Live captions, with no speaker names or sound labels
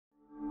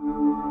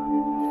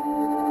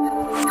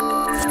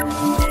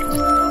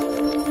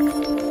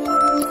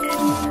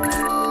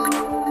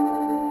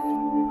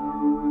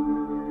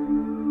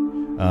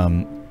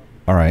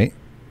all right,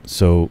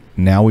 so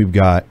now we've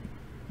got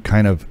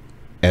kind of,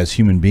 as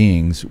human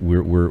beings,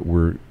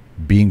 we're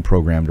being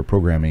programmed or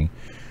programming,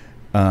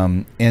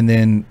 and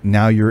then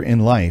now you're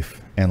in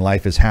life and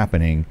life is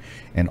happening,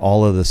 and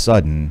all of a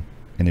sudden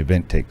an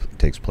event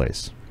takes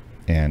place.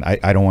 And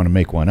I don't want to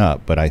make one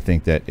up, but I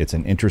think that it's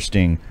an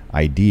interesting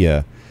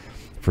idea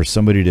for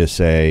somebody to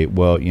say,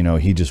 well, you know,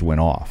 he just went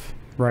off.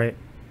 Right.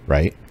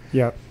 Right?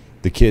 Yep.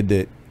 The kid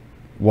that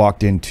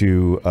walked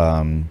into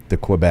the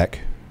Quebec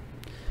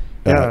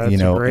that's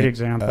a great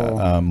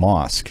example.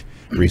 mosque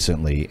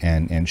recently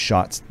and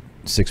shot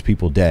 6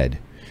 people dead.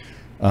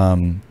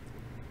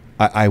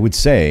 I would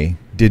say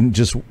didn't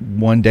just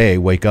one day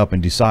wake up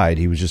and decide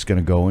he was just going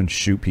to go and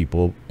shoot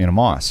people in a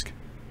mosque.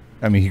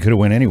 I mean, he could have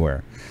went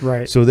anywhere.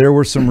 Right. So there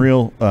were some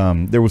real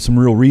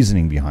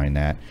reasoning behind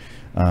that,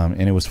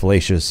 and it was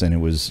fallacious, and it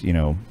was, you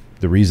know,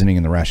 the reasoning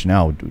and the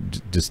rationale.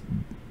 Just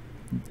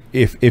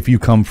if you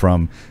come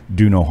from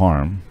do no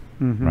harm,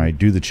 right?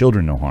 Do the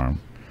children no harm,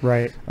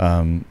 right?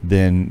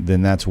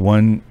 Then that's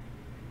one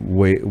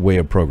way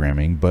of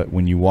programming. But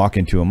when you walk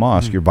into a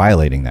mosque, you're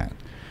violating that.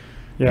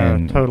 Yeah,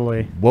 and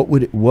totally.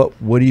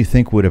 What do you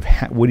think would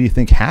have what do you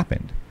think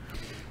happened?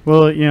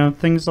 Well, you know,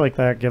 things like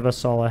that give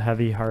us all a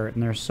heavy heart,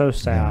 and they're so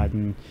sad.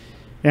 And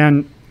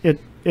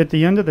at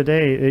the end of the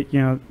day,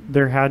 you know,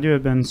 there had to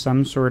have been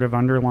some sort of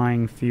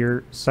underlying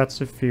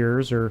sets of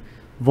fears or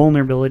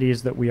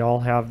vulnerabilities that we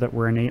all have that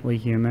we're innately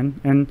human.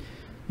 And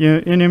you know,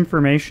 in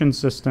information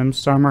systems,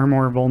 some are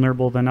more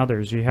vulnerable than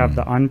others. You have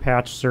the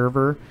unpatched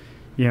server,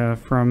 you know,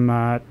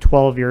 from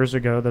 12 years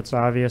ago that's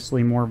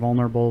obviously more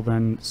vulnerable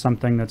than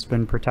something that's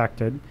been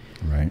protected.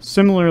 Right.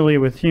 Similarly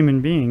with human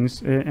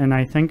beings, and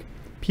I think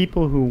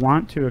people who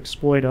want to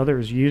exploit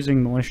others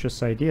using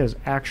malicious ideas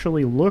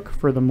actually look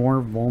for the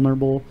more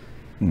vulnerable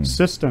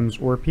systems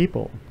or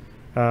people,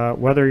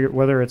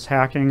 whether it's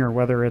hacking or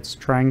whether it's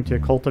trying to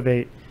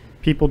cultivate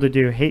people to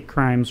do hate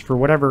crimes for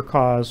whatever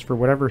cause, for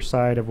whatever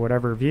side of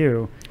whatever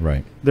view.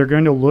 Right. They're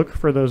going to look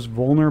for those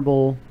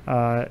vulnerable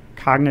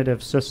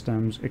cognitive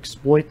systems,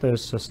 exploit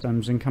those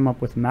systems, and come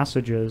up with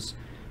messages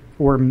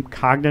or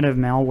cognitive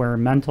malware,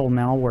 mental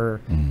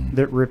malware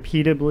that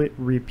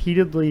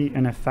repeatedly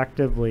and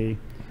effectively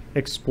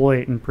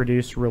exploit and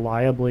produce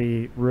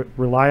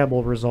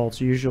reliable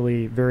results,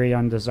 usually very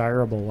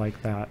undesirable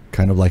like that.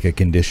 Kind of like a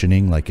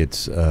conditioning, like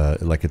it's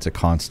a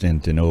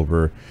constant and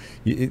over.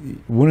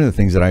 One of the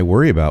things that I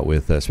worry about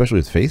with, especially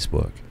with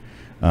Facebook,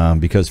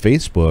 because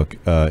Facebook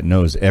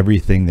knows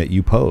everything that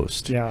you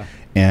post. Yeah.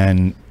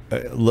 And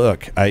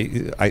look,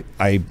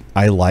 I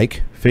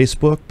like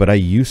Facebook, but I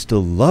used to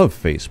love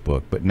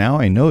Facebook, but now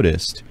I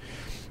noticed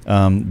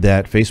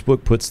that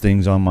Facebook puts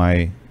things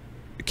on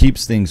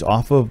keeps things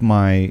off of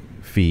my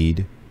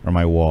feed or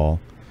my wall,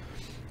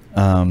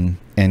 and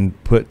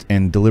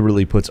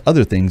deliberately puts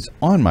other things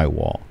on my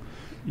wall.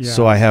 Yeah.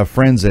 So I have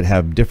friends that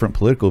have different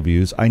political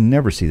views. I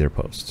never see their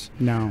posts.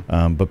 No.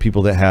 But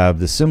people that have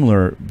the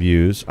similar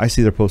views, I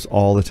see their posts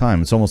all the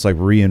time. It's almost like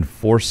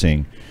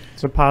reinforcing.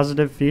 It's a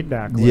positive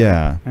feedback loop.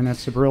 Yeah. And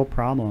it's a real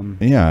problem.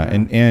 Yeah.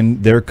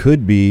 And there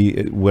could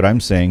be, what I'm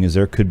saying is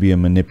there could be a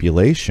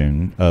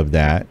manipulation of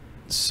that,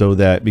 so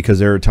that, because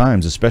there are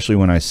times, especially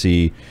when I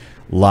see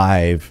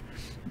live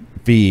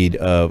feed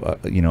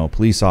of you know, a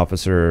police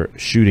officer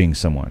shooting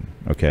someone,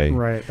 okay,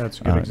 right,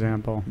 that's a good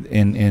example,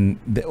 and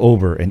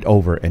over and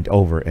over and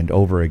over and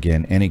over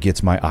again, and it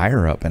gets my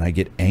ire up and I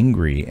get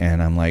angry,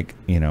 and I'm like,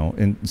 you know,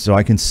 and so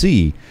I can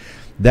see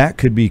that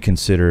could be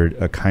considered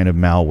a kind of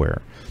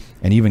malware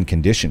and even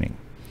conditioning,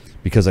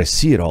 because I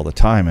see it all the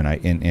time,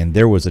 and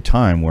there was a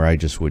time where I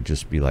would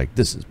just be like,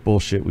 this is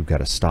bullshit, we've got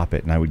to stop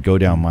it, and I would go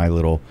down my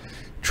little,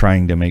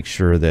 trying to make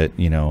sure that,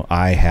 you know,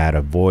 I had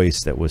a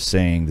voice that was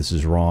saying this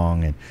is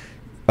wrong. And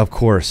of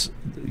course,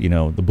 you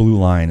know, the blue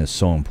line is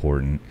so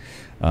important.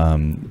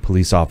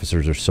 Police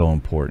officers are so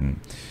important,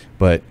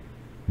 but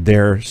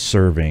they're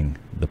serving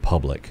the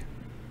public,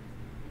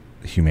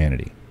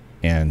 humanity.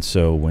 And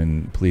so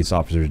when police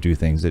officers do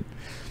things that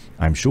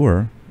I'm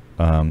sure,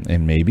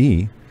 and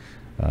maybe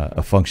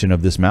a function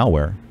of this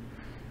malware,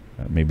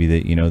 maybe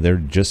that, you know, they're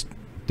just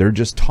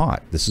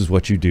taught this is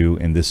what you do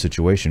in this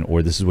situation,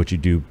 or this is what you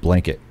do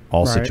blanket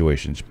all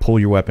situations. Pull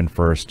your weapon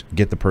first,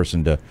 get the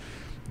person to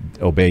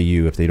obey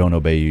you. If they don't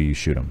obey you, you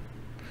shoot them.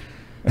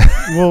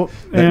 Well,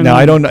 now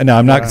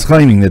I'm not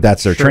claiming that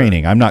that's their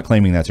training. I'm not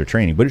claiming that's their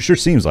training, but it sure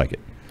seems like it.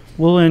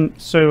 Well, and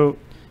so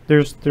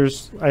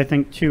there's I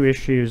think two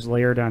issues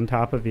layered on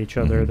top of each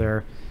other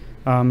there.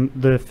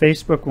 The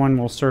Facebook one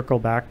we'll circle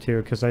back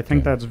to, because I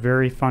think that's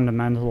very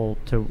fundamental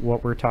to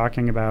what we're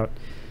talking about.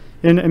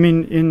 And I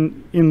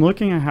mean, in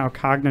looking at how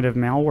cognitive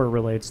malware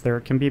relates, there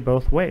it can be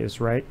both ways,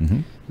 right?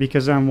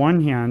 Because on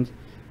one hand,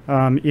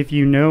 if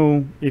you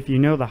know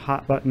the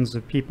hot buttons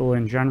of people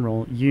in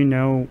general, you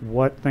know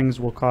what things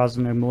will cause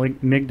an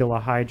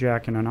amygdala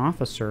hijack in an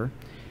officer,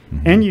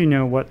 and you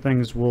know what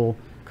things will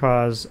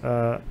cause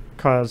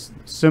cause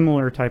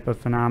similar type of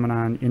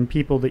phenomenon in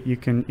people that you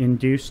can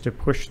induce to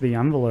push the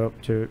envelope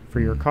for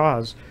your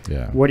cause.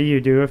 Yeah. What do you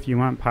do if you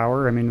want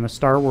power? I mean, the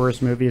Star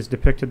Wars movies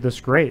depicted this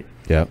great.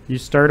 Yep. You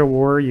start a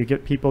war, you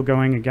get people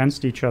going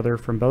against each other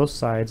from both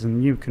sides,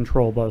 and you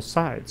control both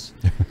sides.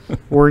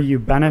 Or you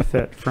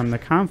benefit from the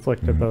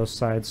conflict of both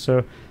sides.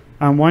 So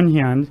on one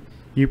hand,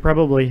 you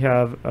probably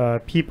have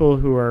people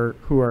who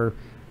are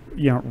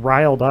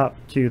riled up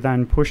to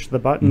then push the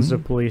buttons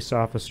of police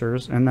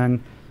officers, and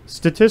then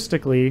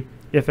statistically,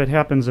 if it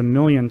happens a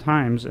million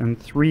times and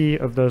 3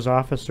 of those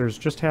officers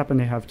just happen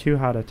to have too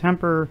hot a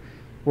temper,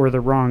 or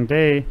the wrong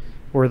day,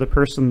 or the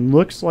person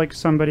looks like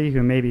somebody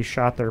who maybe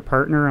shot their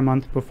partner a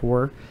month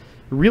before,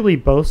 really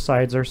both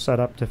sides are set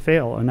up to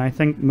fail. And I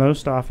think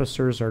most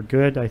officers are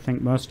good. I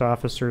think most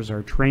officers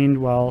are trained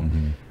well.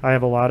 I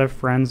have a lot of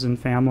friends and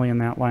family in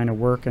that line of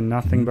work, and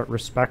nothing but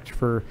respect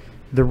for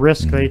the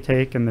risk they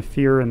take and the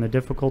fear and the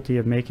difficulty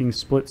of making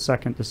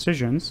split-second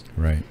decisions.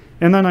 Right.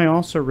 And then I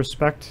also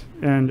respect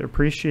and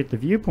appreciate the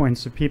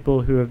viewpoints of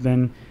people who have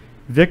been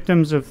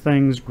victims of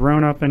things,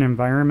 grown up in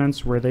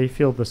environments where they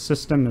feel the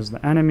system is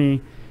the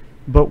enemy.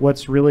 But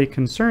what's really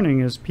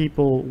concerning is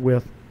people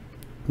with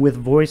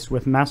voice,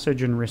 with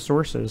message and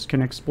resources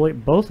can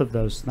exploit both of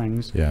those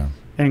things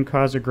and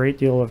cause a great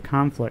deal of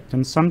conflict.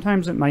 And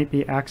sometimes it might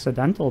be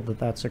accidental that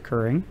that's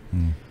occurring.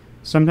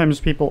 Sometimes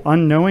people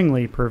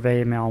unknowingly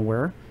purvey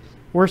malware,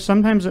 or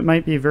sometimes it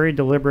might be very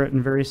deliberate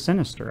and very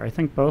sinister. I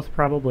think both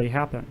probably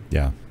happen.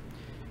 Yeah.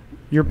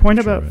 Your point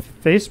about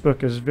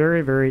Facebook is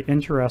very, very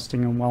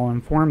interesting and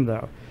well-informed,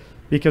 though,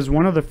 because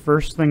one of the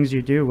first things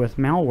you do with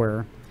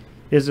malware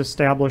is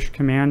establish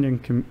command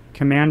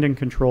and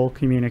control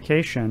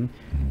communication.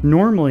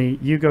 Normally,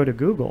 you go to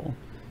Google,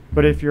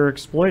 but if you're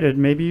exploited,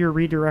 maybe you're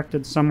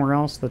redirected somewhere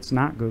else that's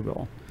not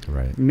Google.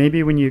 Right.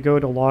 Maybe when you go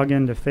to log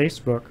into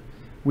Facebook,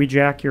 we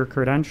jack your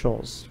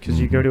credentials because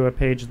you go to a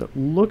page that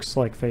looks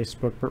like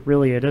Facebook, but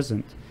really it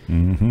isn't.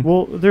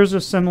 Well, there's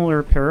a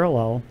similar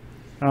parallel.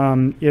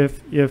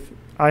 If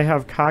I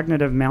have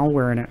cognitive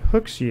malware and it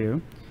hooks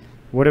you,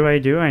 what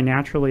do? I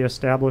naturally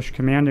establish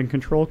command and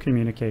control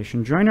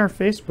communication. Join our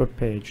Facebook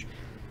page.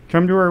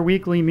 Come to our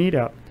weekly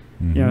meetup.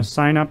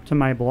 Sign up to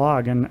my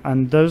blog.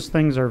 And those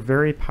things are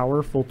very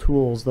powerful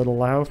tools that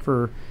allow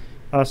for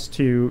us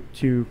to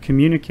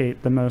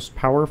communicate the most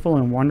powerful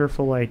and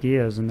wonderful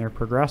ideas, and they're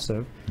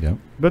progressive.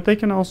 But they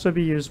can also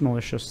be used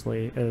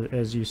maliciously,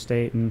 as you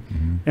state.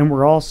 And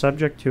we're all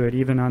subject to it,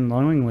 even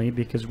unknowingly,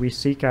 because we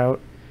seek out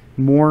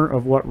more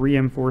of what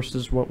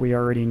reinforces what we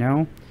already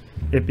know.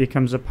 It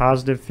becomes a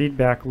positive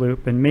feedback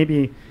loop, and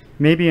maybe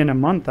in a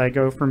month I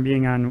go from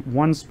being on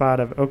one spot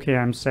of, okay,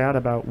 I'm sad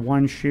about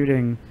one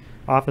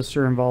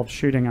officer-involved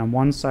shooting on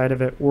one side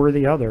of it or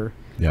the other.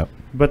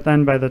 But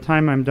then by the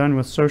time I'm done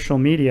with social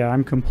media,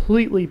 I'm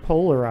completely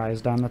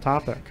polarized on the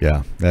topic.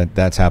 Yeah,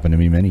 that's happened to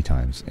me many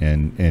times,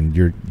 and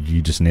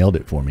you just nailed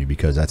it for me,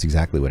 because that's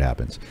exactly what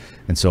happens.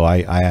 And so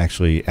I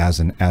actually,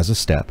 as a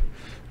step,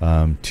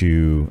 I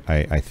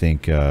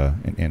think,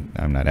 and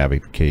I'm not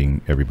advocating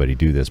everybody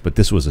do this, but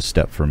this was a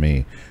step for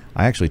me.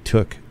 I actually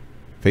took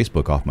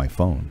Facebook off my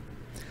phone.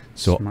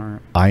 So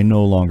Smart. I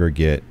no longer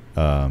get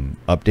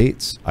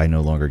updates. I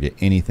no longer get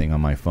anything on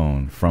my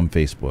phone from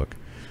Facebook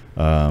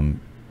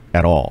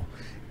at all.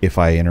 If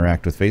I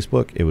interact with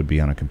Facebook, it would be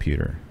on a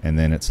computer. And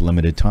then it's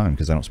limited time,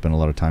 because I don't spend a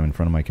lot of time in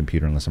front of my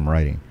computer unless I'm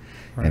writing.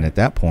 Right. And at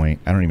that point,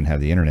 I don't even have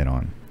the internet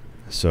on.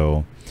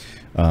 So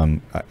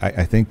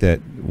I think that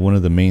one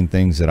of the main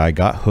things that I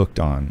got hooked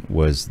on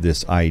was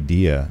this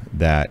idea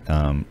that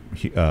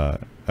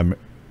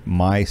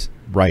my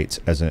rights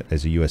as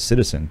a U.S.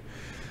 citizen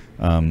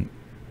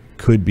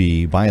could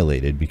be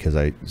violated because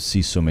I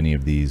see so many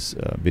of these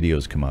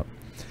videos come up.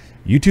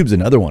 YouTube's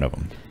another one of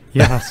them.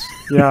 Yes.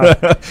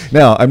 Yeah.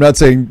 Now, I'm not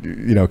saying,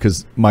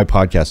 because my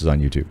podcast is on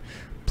YouTube.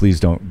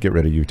 Please don't get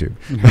rid of YouTube.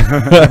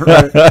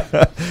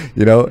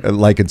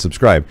 Like and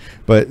subscribe.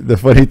 But the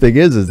funny thing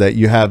is that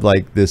you have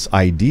like this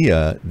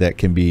idea that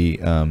can be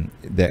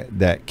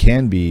that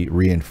can be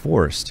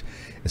reinforced,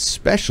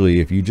 especially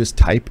if you just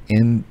type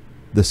in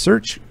the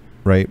search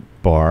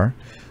bar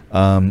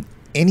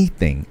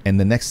anything, and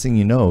the next thing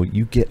you know,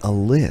 you get a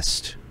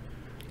list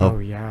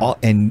of all,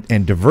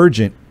 and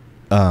divergent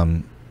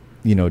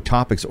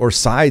topics or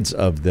sides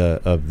of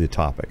the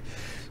topic.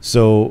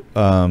 So,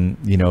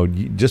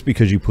 just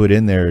because you put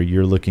in there,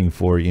 you're looking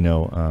for,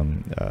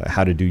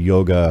 how to do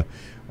yoga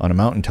on a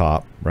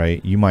mountaintop,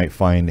 right? You might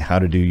find how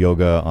to do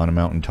yoga on a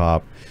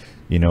mountaintop,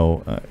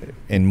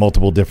 in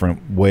multiple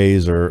different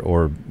ways,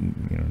 or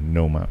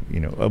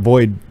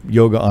avoid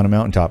yoga on a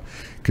mountaintop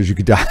because you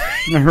could die.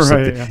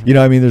 Right.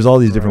 Yeah. There's all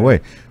these different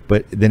ways,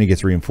 but then it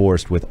gets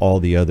reinforced with all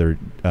the other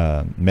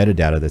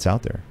metadata that's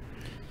out there.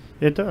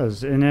 It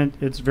does, and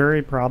it's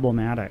very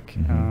problematic.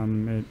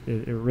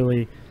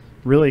 It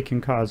really can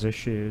cause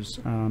issues,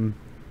 and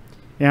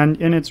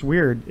it's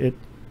weird.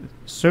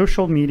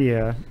 Social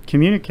media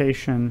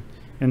communication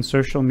and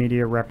social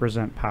media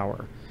represent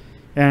power,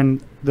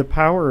 And the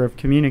power of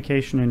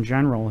communication in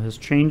general has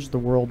changed the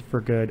world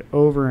for good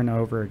over and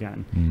over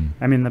again.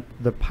 I mean,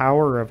 the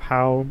power of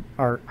how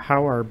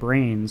our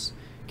brains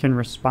can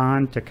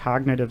respond to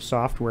cognitive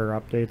software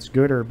updates,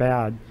 good or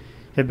bad,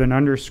 have been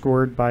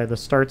underscored by the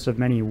starts of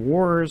many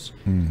wars.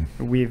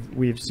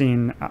 We've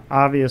seen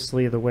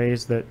obviously the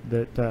ways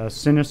that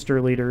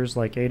sinister leaders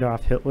like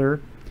Adolf Hitler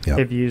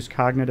have used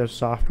cognitive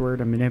software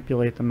to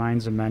manipulate the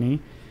minds of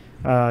many.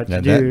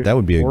 That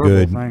would be a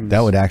good. Things.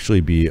 That would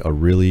actually be a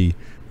really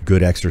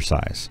good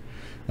exercise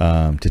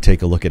to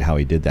take a look at how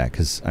he did that.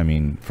 Because I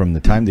mean, from the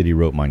time that he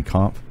wrote Mein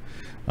Kampf,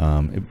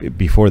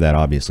 before that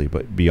obviously,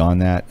 but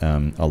beyond that,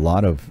 a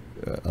lot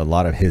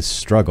of his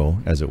struggle,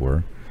 as it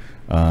were,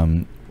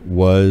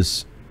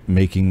 was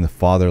making the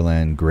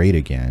fatherland great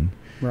again.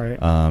 Right.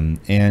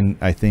 And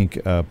I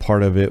think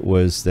part of it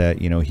was that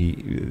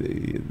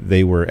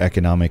they were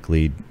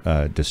economically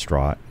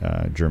distraught.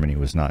 Germany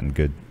was not in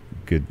good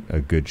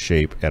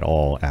shape at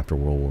all after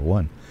World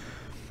War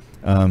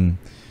I.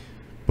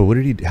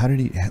 But how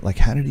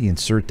did he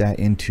insert that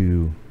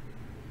into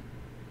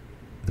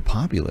the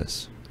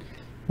populace?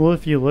 Well,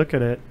 if you look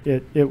at it,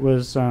 it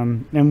was,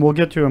 and we'll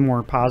get to a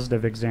more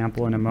positive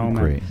example in a moment.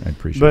 Great, I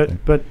appreciate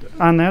that. But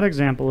on that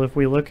example, if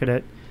we look at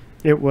it,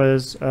 it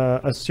was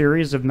a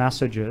series of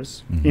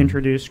messages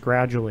introduced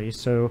gradually.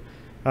 So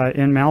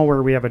in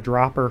malware, we have a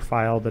dropper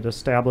file that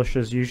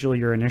establishes usually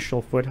your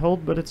initial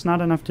foothold, but it's not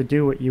enough to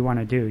do what you want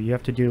to do. You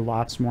have to do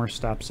lots more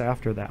steps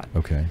after that.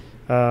 Okay.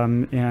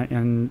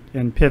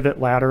 And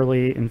pivot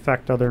laterally,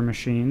 infect other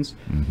machines.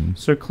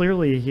 So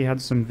clearly he had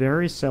some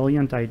very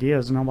salient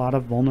ideas in a lot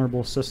of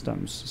vulnerable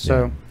systems.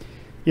 So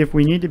if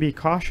we need to be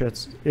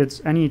cautious, it's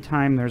any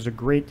time there's a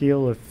great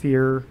deal of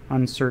fear,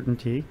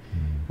 uncertainty.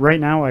 Right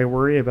now I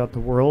worry about the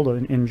world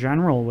in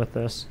general with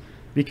this,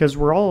 because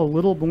we're all a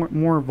little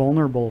more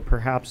vulnerable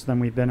perhaps than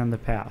we've been in the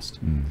past.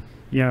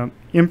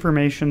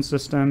 Information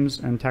systems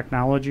and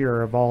technology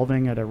are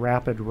evolving at a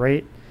rapid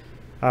rate.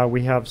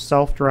 We have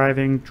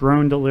self-driving,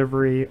 drone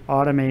delivery,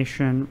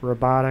 automation,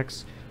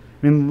 robotics.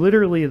 I mean,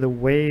 literally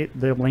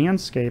the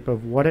landscape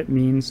of what it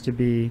means to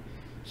be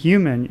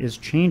human is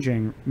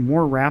changing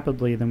more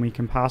rapidly than we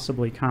can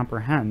possibly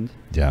comprehend.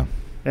 Yeah.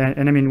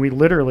 And I mean,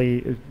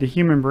 the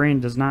human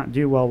brain does not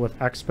do well with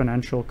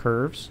exponential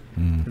curves.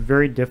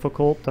 Very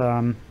difficult.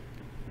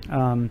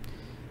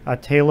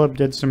 Taleb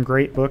did some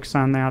great books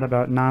on that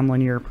about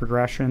nonlinear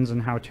progressions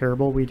and how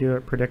terrible we do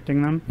at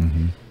predicting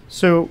them.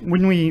 So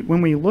when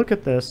we look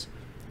at this,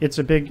 it's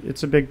a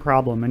big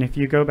problem. And if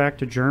you go back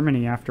to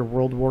Germany after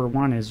World War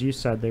I, as you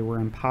said, they were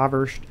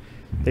impoverished,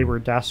 they were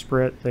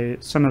desperate,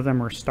 some of them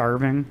were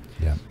starving.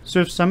 Yeah.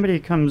 So if somebody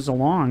comes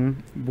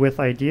along with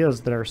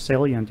ideas that are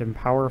salient and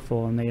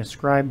powerful, and they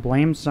ascribe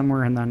blame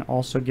somewhere, and then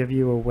also give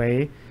you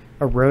a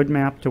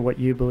roadmap to what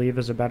you believe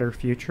is a better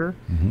future,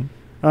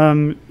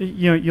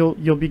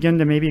 you'll begin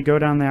to maybe go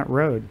down that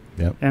road.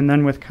 Yep. And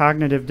then with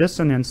cognitive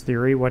dissonance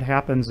theory, what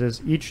happens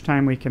is each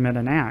time we commit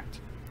an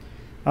act,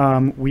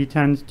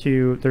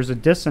 there's a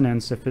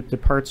dissonance if it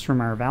departs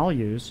from our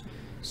values.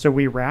 So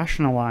we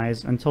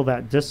rationalize until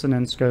that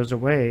dissonance goes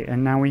away,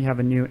 and now we have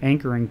a new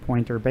anchoring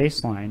point or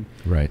baseline.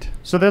 Right.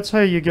 So that's how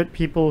you get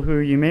people who,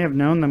 you may have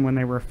known them when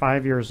they were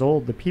 5 years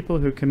old. The people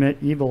who commit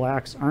evil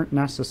acts don't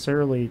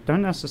necessarily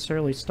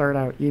start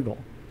out evil.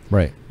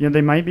 Right.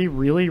 They might be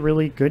really,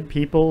 really good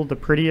people, the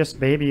prettiest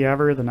baby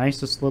ever, the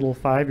nicest little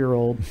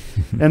 5-year-old.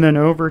 And then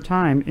over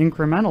time,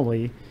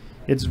 incrementally,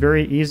 it's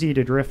very easy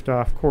to drift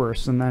off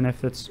course. And then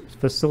if it's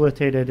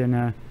facilitated in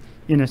a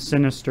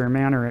sinister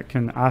manner, it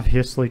can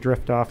obviously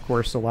drift off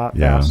course a lot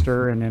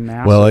faster and in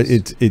masses. Well,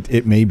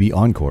 it may be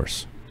on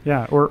course.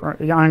 Yeah, or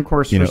on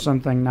course for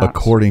something not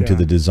according to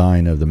the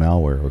design of the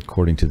malware, or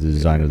according to the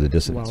design of the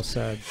dissonance.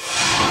 Well said.